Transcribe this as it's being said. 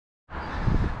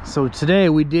So today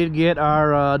we did get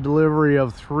our delivery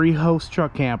of 3 host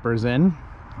truck campers in.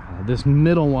 This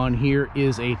middle one here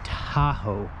is a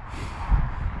Tahoe.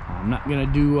 I'm not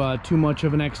gonna do too much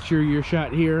of an exterior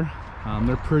shot here.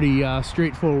 They're pretty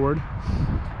straightforward.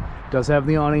 Does have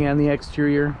the awning and the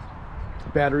exterior.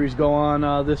 Batteries go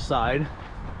on this side.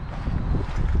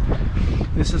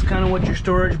 This is kind of what your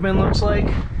storage bin looks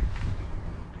like.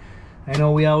 I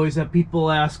know we always have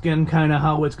people asking kind of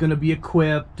how it's going to be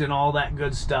equipped and all that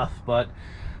good stuff, but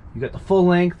you got the full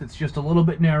length. It's just a little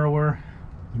bit narrower.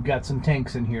 You've got some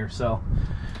tanks in here, so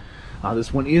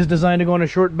this one is designed to go on a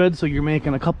short bed, so you're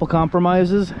making a couple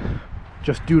compromises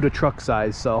just due to truck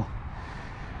size. So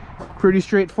pretty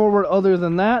straightforward. Other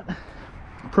than that,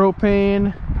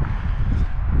 propane,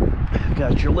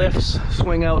 got your lifts,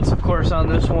 swing outs of course on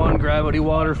this one, gravity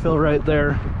water fill right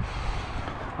there.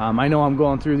 I know I'm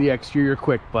going through the exterior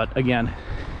quick, but again,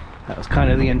 that was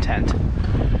kind of the intent.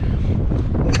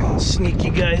 I'll sneak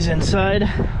you guys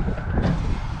inside.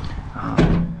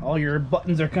 All your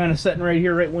buttons are kind of sitting right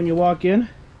here right when you walk in.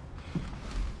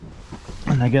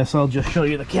 And I guess I'll just show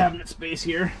you the cabinet space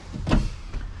here.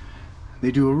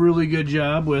 They do a really good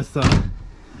job with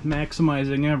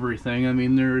maximizing everything. I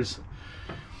mean, there's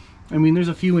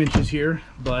a few inches here,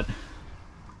 but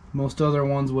most other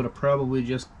ones would have probably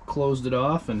just closed it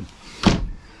off and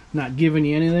not given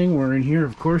you anything. Where in here,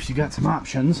 of course, you got some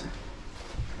options.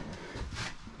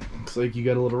 Looks like you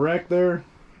got a little rack there.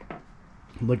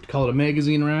 I'd like to call it a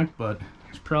magazine rack, but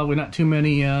there's probably not too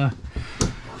many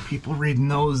people reading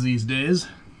those these days.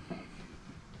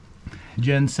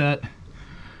 Genset,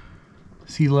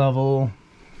 sea level,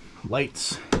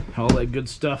 lights, all that good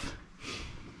stuff.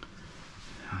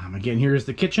 Again, here's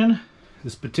the kitchen.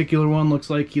 This particular one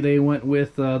looks like they went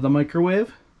with the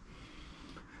microwave.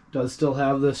 Does still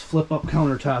have this flip-up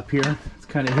countertop here. It's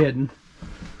kind of hidden.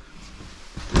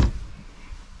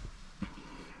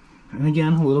 And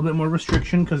again, a little bit more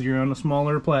restriction because you're on a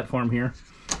smaller platform here.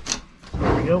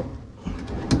 There we go.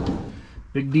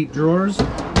 Big deep drawers.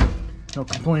 No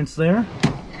complaints there.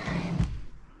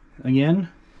 Again,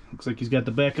 looks like he's got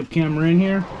the backup camera in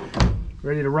here.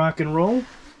 Ready to rock and roll.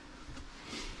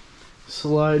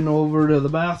 Sliding over to the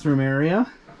bathroom area.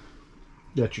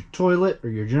 Got your toilet, or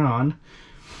your John.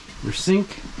 Your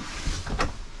sink.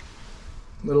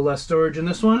 A little less storage in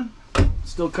this one.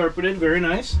 Still carpeted, very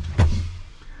nice.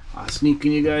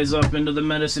 Sneaking you guys up into the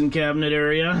medicine cabinet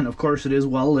area. And of course it is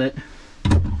well lit,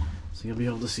 so you'll be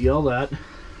able to see all that.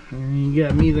 And you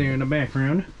got me there in the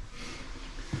background.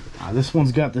 This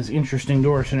one's got this interesting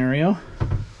door scenario.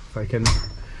 If I can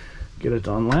get it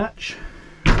to unlatch.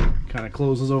 Kind of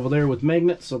closes over there with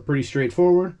magnets, so pretty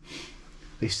straightforward.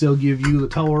 They still give you the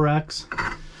towel racks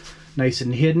nice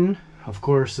and hidden. Of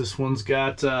course, this one's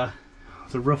got the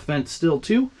roof vent still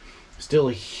too. Still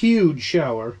a huge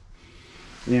shower.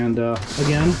 And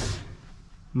again,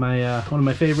 my one of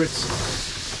my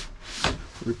favorites,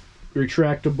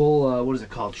 retractable, what is it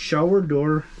called? Shower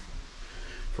door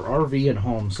for RV and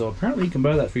home. So apparently you can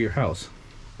buy that for your house.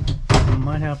 I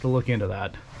might have to look into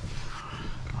that.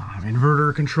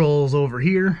 Inverter controls over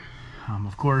here.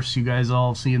 Of course, you guys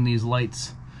all seeing these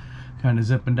lights kind of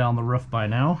zipping down the roof by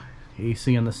now.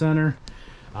 AC in the center.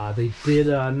 They did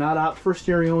not opt for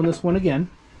stereo in this one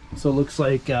again, so it looks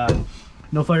like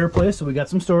no fireplace, so we got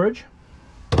some storage.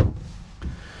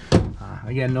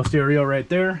 Again, no stereo right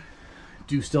there.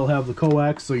 Do still have the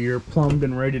coax, so you're plumbed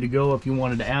and ready to go if you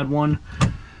wanted to add one.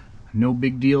 No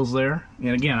big deals there.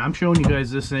 And again, I'm showing you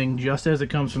guys this thing just as it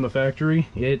comes from the factory.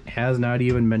 It has not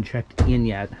even been checked in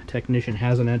yet. Technician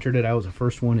hasn't entered it. I was the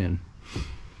first one in.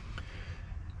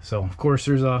 So of course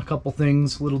there's a couple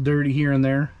things a little dirty here and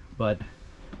there, but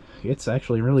it's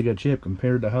actually in really good shape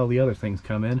compared to how the other things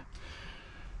come in.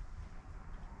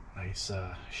 Nice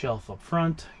shelf up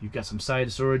front. You've got some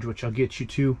side storage, which I'll get you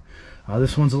to.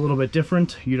 This one's a little bit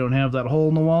different. You don't have that hole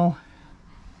in the wall,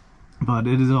 but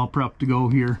it is all prepped to go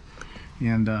here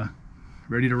and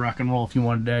ready to rock and roll if you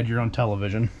wanted to add your own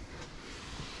television.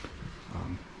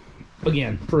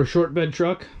 Again, for a short bed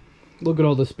truck, look at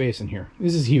all this space in here.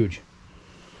 This is huge.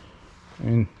 I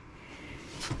mean,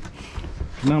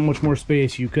 not much more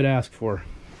space you could ask for.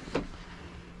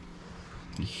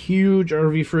 A huge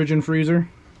RV fridge and freezer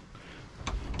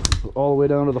all the way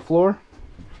down to the floor.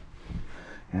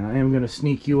 And I am going to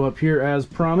sneak you up here as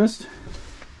promised.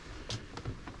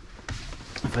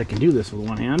 If I can do this with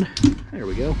one hand. There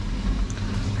we go.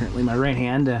 Apparently my right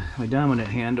hand, my dominant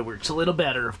hand, works a little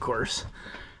better, of course.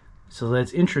 So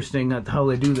that's interesting that how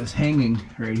they do this hanging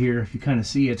right here. If you kind of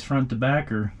see, it's front to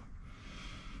back, or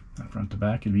not front to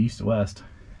back, it'd be east to west.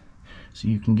 So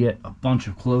you can get a bunch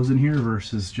of clothes in here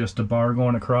versus just a bar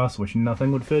going across, which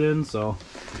nothing would fit in. So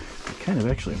I kind of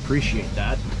actually appreciate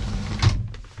that.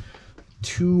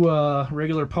 2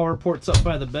 regular power ports up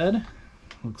by the bed.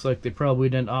 Looks like they probably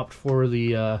didn't opt for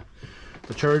the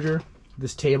charger.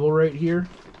 This table right here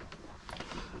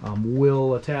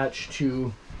will attach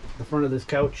to the front of this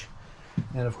couch,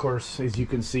 and of course, as you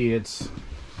can see, it's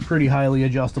pretty highly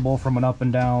adjustable from an up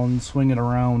and down, swing it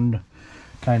around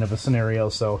kind of a scenario,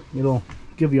 so it'll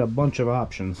give you a bunch of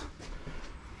options.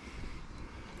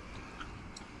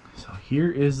 So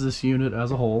here is this unit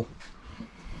as a whole.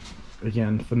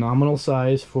 Again, phenomenal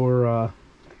size for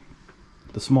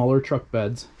the smaller truck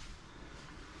beds.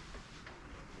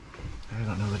 I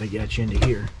don't know that I got you into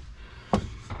here.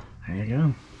 There you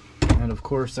go. And of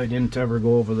course, I didn't ever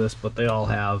go over this, but they all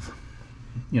have,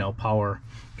 you know, power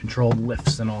controlled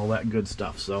lifts and all that good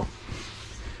stuff, so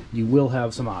you will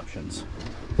have some options.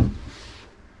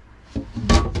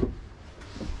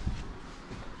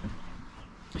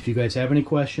 If you guys have any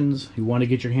questions, you want to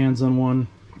get your hands on one,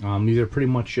 these are pretty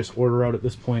much just order out at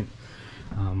this point.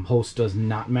 Host does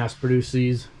not mass produce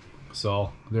these,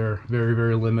 so they're very,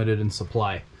 very limited in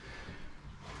supply.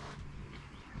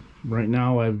 Right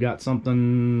now I've got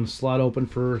something slot open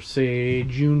for, say,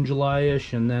 June,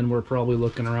 July-ish, and then we're probably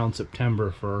looking around September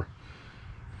for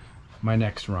my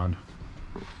next run.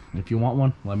 If you want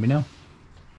one, let me know.